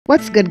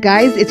What's good,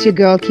 guys? It's your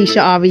girl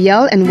Kiesha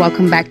Arielle and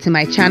welcome back to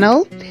my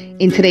channel.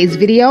 In today's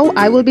video,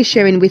 I will be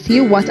sharing with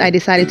you what I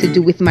decided to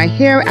do with my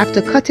hair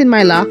after cutting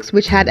my locks,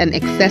 which had an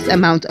excess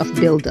amount of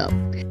buildup.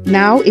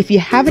 Now, if you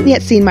haven't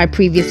yet seen my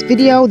previous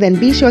video, then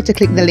be sure to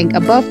click the link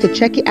above to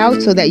check it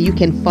out so that you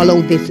can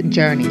follow this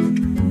journey.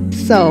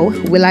 So,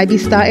 will I be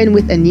starting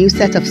with a new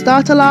set of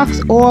starter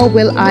locks or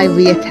will I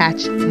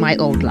reattach my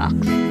old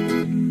locks?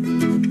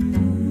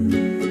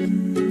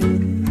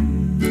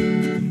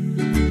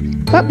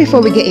 But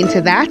before we get into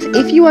that,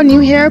 if you are new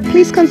here,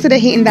 please consider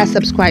hitting that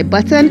subscribe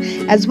button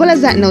as well as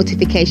that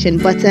notification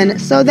button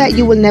so that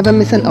you will never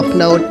miss an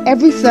upload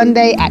every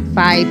Sunday at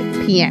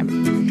 5 p.m.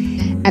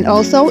 And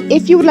also,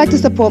 if you would like to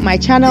support my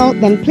channel,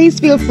 then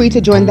please feel free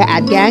to join the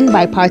ad gang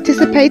by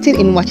participating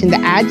in watching the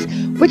ads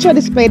which are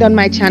displayed on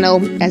my channel,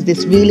 as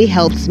this really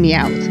helps me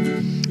out.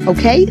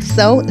 Okay,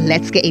 so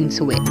let's get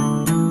into it.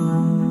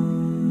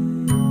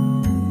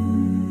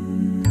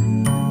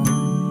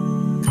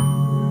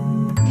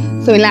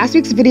 So in last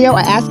week's video,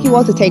 I asked you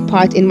all to take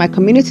part in my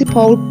community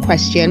poll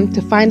question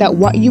to find out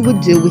what you would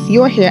do with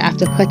your hair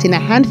after cutting a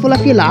handful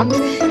of your locks.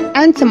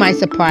 And to my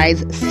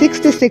surprise,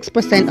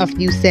 66% of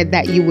you said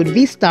that you would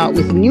restart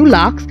with new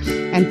locks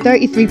and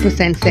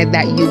 33% said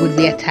that you would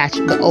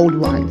reattach the old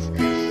ones.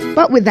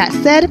 But with that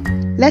said,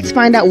 let's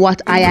find out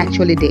what I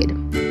actually did.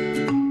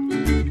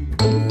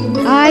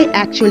 I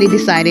actually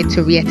decided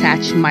to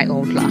reattach my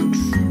old locks.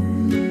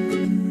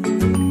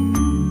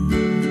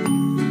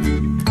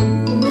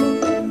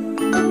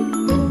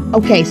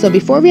 Okay, so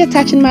before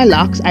reattaching my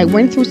locks, I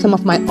went through some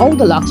of my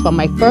older locks from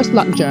my first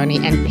lock journey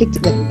and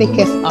picked the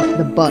thickest of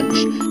the bunch,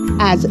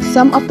 as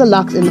some of the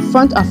locks in the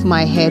front of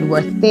my head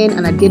were thin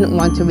and I didn't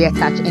want to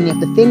reattach any of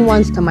the thin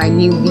ones to my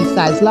new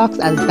V-size locks,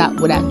 as that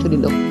would actually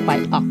look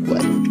quite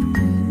awkward.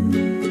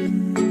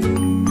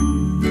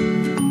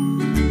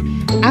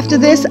 After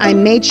this, I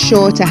made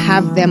sure to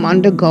have them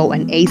undergo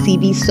an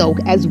ACV soak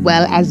as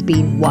well as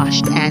being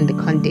washed and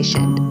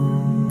conditioned.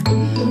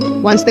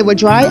 Once they were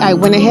dry, I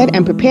went ahead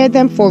and prepared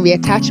them for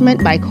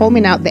reattachment by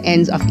combing out the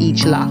ends of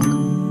each lock.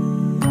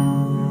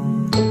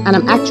 And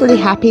I'm actually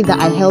happy that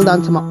I held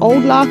on to my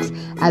old locks,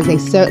 as they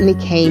certainly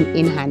came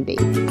in handy.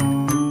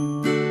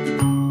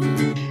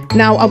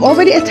 Now, I've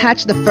already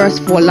attached the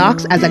first 4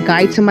 locks as a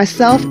guide to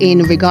myself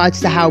in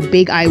regards to how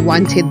big I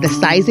wanted the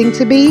sizing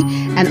to be,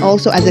 and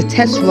also as a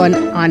test run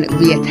on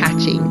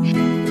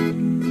reattaching.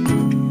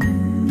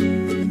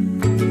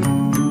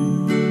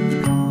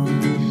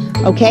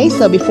 Okay,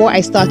 so before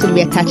I started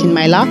reattaching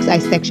my locks, I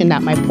sectioned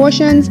out my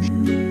portions.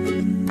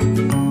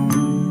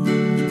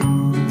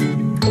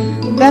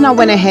 Then I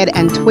went ahead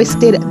and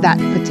twisted that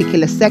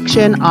particular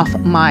section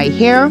of my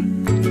hair.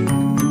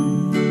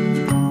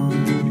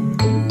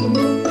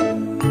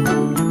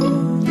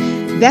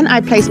 Then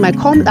I placed my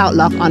combed out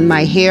lock on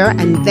my hair,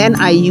 and then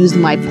I used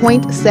my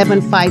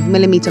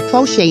 0.75mm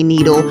crochet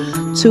needle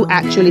to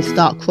actually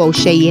start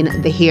crocheting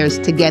the hairs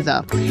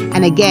together.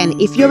 And again,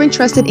 if you're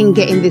interested in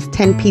getting this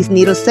 10-piece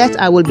needle set,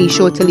 I will be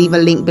sure to leave a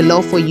link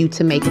below for you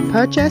to make a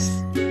purchase.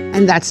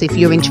 And that's if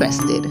you're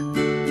interested.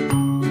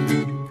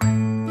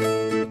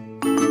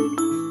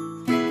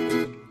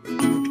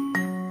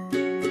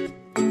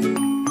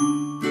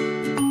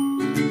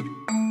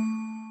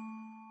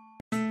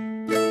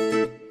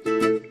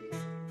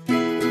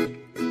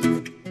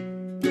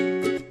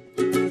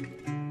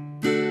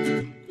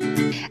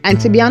 And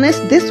to be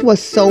honest, this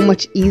was so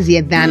much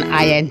easier than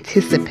I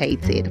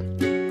anticipated.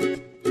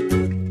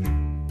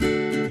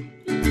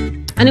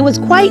 And it was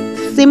quite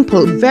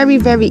simple, very,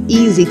 very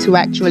easy to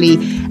actually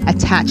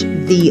attach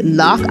the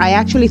lock. I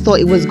actually thought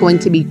it was going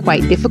to be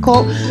quite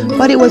difficult,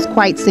 but it was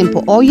quite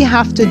simple. All you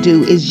have to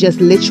do is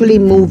just literally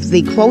move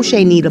the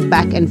crochet needle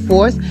back and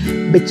forth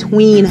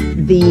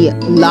between the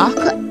lock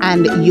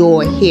and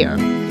your hair,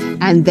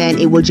 and then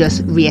it will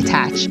just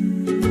reattach.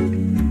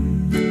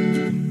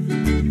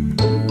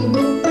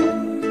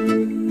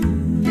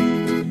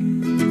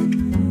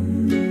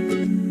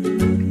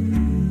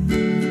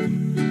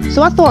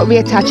 So I thought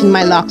reattaching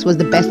my locks was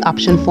the best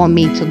option for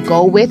me to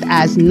go with,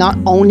 as not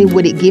only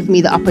would it give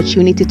me the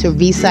opportunity to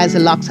resize the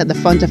locks at the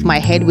front of my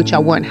head, which I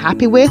weren't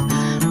happy with,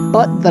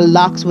 but the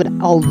locks would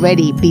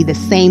already be the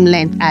same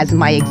length as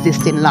my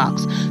existing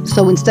locks.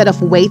 So instead of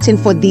waiting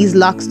for these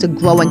locks to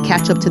grow and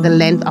catch up to the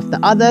length of the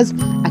others,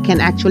 I can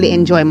actually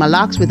enjoy my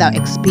locks without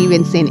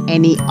experiencing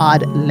any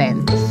odd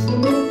lengths.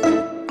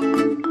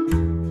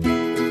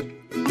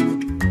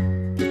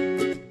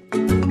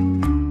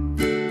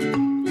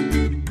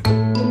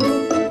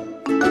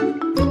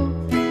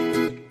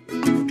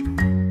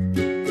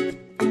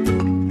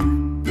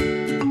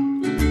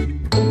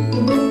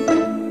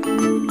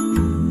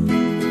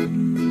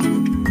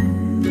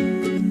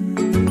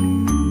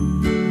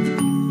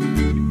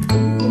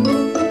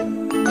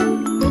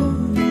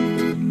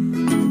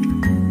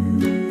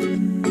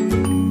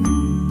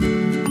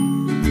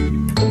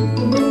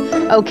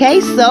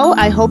 Okay, so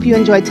I hope you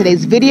enjoyed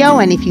today's video,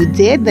 and if you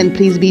did, then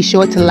please be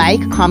sure to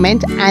like,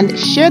 comment, and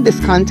share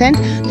this content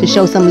to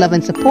show some love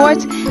and support.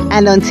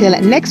 And until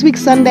next week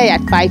Sunday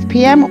at 5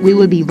 p.m, we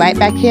will be right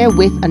back here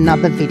with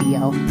another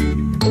video.